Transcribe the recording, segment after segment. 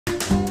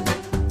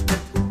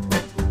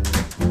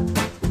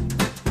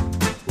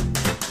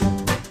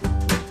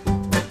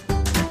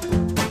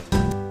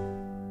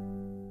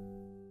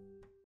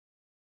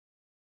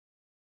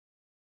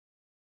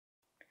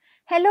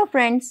Hello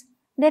friends,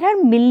 there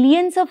are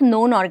millions of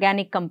known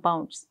organic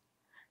compounds.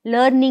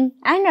 Learning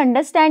and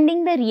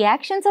understanding the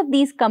reactions of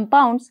these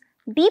compounds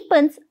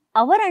deepens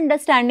our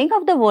understanding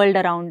of the world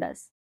around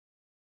us.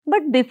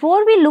 But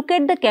before we look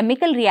at the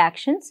chemical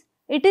reactions,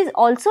 it is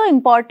also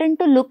important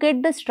to look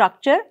at the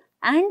structure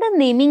and the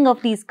naming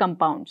of these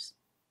compounds.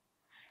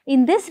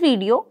 In this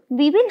video,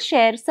 we will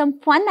share some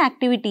fun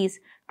activities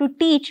to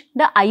teach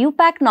the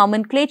IUPAC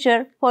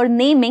nomenclature for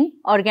naming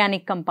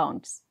organic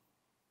compounds.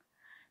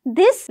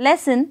 This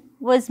lesson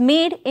was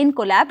made in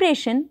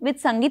collaboration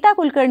with Sangeeta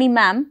Kulkarni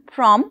ma'am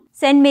from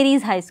St.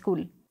 Mary's High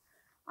School.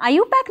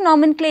 IUPAC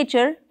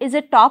nomenclature is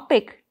a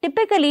topic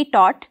typically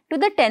taught to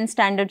the 10th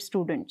standard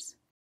students.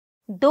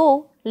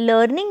 Though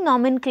learning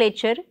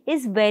nomenclature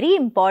is very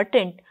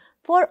important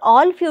for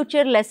all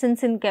future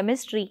lessons in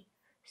chemistry,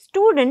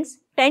 students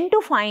tend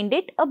to find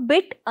it a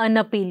bit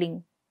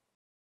unappealing.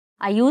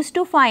 I used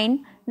to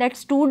find that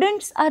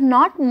students are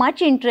not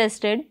much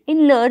interested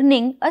in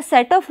learning a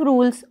set of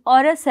rules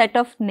or a set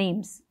of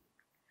names.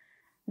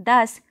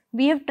 Thus,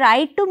 we have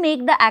tried to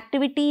make the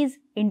activities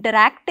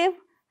interactive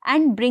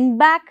and bring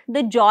back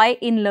the joy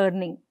in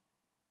learning.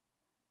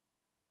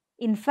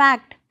 In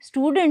fact,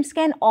 students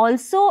can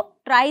also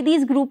try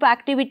these group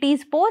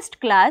activities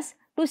post-class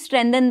to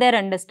strengthen their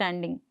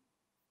understanding.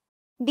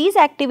 These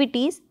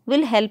activities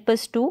will help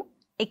us to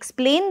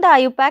explain the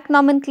IUPAC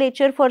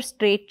nomenclature for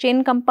straight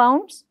chain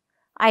compounds,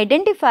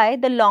 identify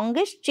the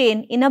longest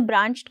chain in a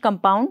branched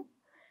compound,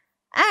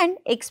 and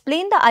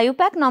explain the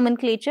IUPAC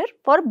nomenclature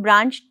for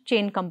branched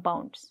chain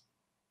compounds.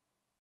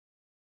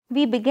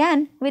 We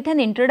began with an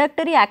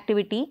introductory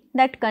activity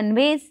that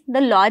conveys the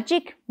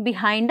logic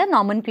behind the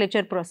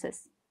nomenclature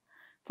process.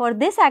 For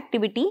this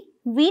activity,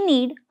 we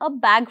need a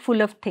bag full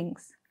of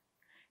things.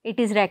 It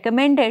is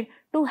recommended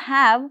to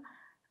have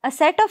a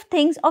set of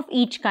things of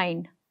each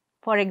kind.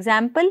 For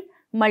example,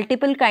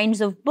 multiple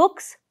kinds of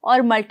books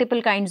or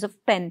multiple kinds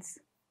of pens.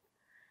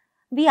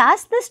 We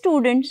asked the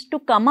students to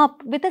come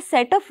up with a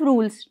set of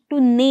rules to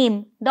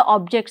name the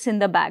objects in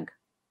the bag.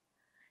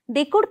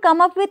 They could come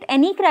up with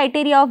any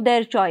criteria of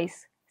their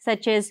choice,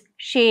 such as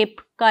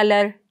shape,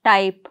 color,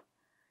 type,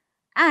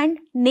 and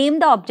name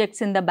the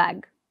objects in the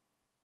bag.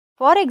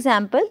 For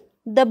example,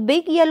 the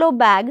big yellow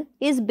bag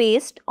is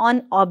based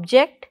on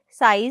object,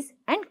 size,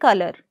 and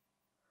color,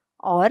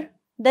 or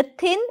the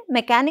thin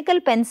mechanical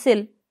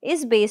pencil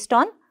is based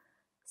on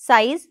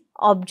size,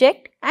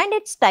 object, and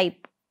its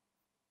type.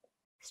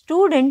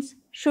 Students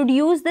should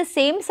use the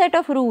same set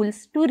of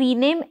rules to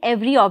rename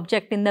every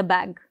object in the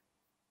bag.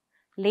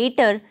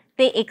 Later,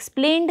 they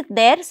explained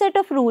their set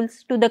of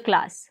rules to the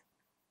class.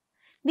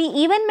 We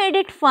even made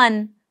it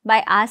fun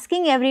by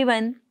asking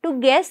everyone to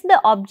guess the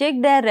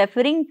object they are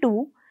referring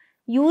to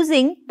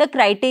using the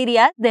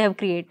criteria they have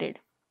created.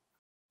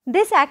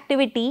 This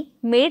activity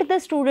made the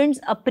students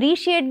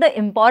appreciate the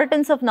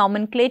importance of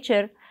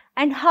nomenclature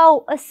and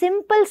how a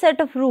simple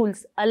set of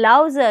rules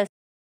allows us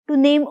to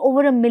name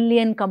over 1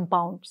 million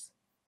compounds.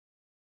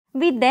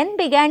 We then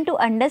began to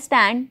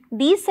understand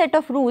these set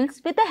of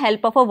rules with the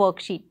help of a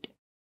worksheet.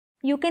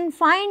 You can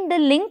find the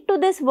link to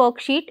this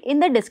worksheet in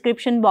the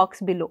description box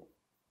below.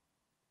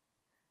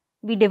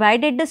 We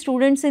divided the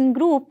students in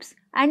groups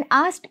and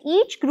asked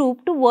each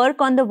group to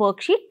work on the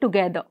worksheet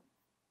together.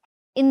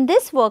 In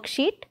this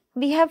worksheet,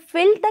 we have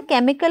filled the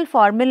chemical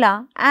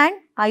formula and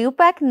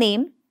IUPAC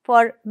name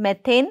for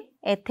methane,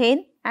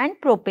 ethane, and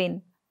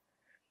propane.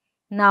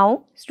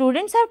 Now,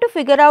 students have to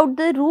figure out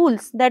the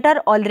rules that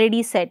are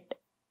already set.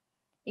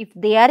 If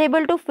they are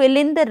able to fill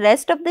in the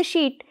rest of the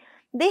sheet,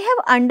 they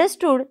have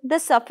understood the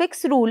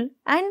suffix rule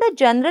and the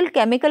general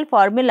chemical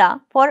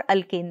formula for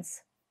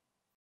alkanes.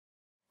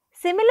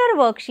 Similar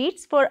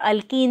worksheets for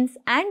alkenes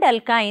and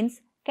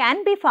alkynes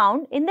can be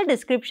found in the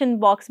description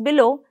box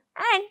below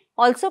and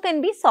also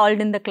can be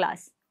solved in the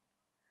class.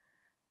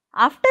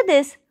 After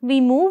this,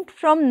 we moved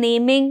from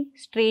naming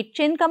straight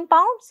chain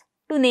compounds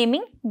to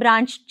naming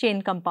branched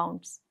chain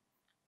compounds.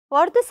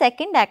 For the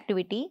second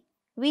activity,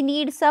 we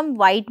need some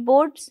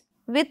whiteboards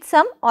with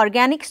some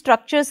organic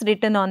structures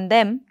written on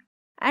them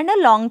and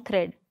a long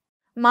thread.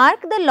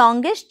 Mark the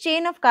longest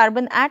chain of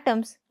carbon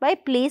atoms by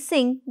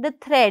placing the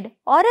thread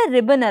or a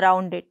ribbon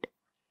around it.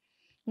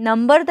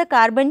 Number the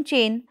carbon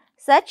chain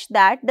such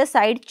that the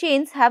side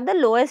chains have the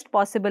lowest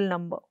possible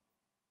number.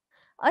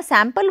 A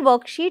sample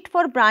worksheet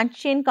for branch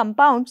chain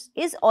compounds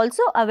is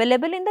also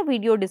available in the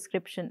video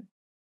description.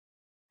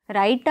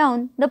 Write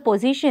down the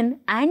position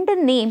and the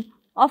name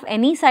of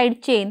any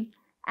side chain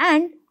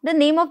and the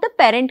name of the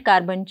parent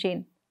carbon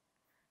chain.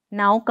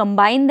 Now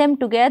combine them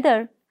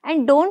together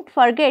and don't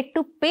forget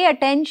to pay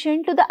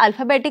attention to the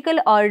alphabetical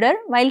order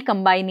while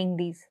combining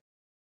these.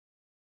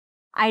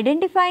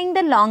 Identifying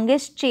the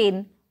longest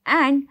chain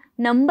and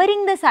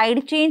numbering the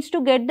side chains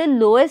to get the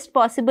lowest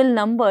possible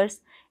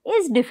numbers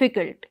is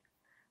difficult,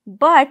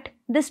 but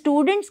the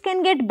students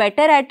can get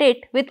better at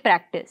it with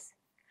practice.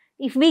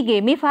 If we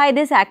gamify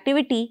this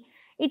activity,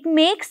 it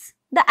makes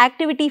the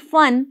activity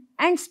fun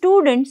and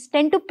students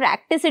tend to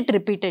practice it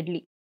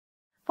repeatedly.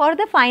 For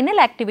the final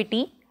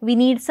activity, we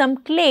need some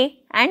clay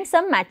and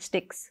some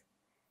matchsticks.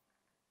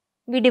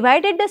 We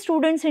divided the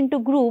students into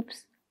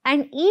groups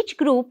and each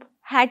group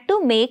had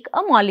to make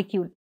a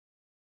molecule.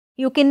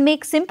 You can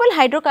make simple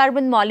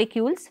hydrocarbon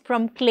molecules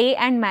from clay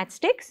and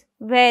matchsticks,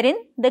 wherein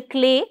the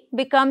clay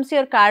becomes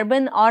your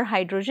carbon or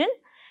hydrogen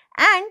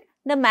and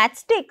the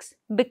matchsticks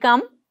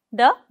become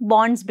the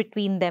bonds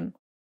between them.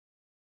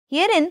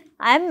 Herein,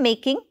 I am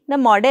making the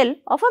model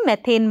of a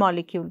methane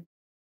molecule.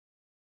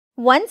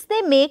 Once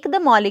they make the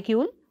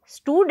molecule,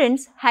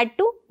 students had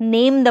to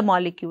name the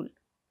molecule,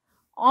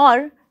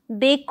 or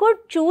they could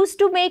choose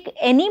to make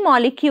any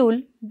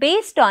molecule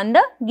based on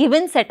the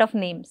given set of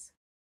names.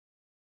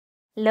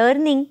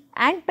 Learning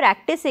and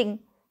practicing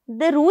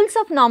the rules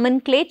of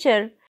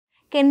nomenclature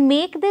can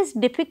make this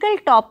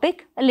difficult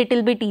topic a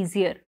little bit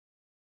easier.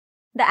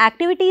 The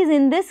activities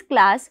in this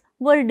class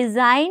were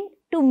designed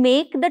to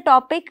make the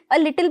topic a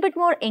little bit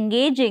more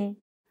engaging,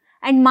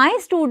 and my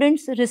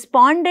students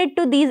responded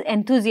to these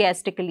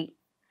enthusiastically,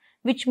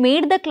 which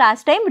made the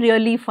class time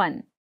really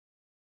fun.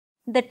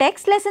 The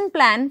text lesson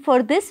plan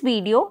for this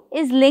video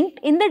is linked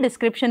in the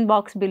description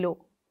box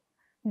below.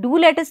 Do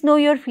let us know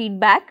your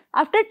feedback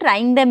after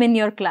trying them in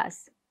your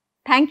class.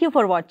 Thank you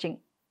for watching.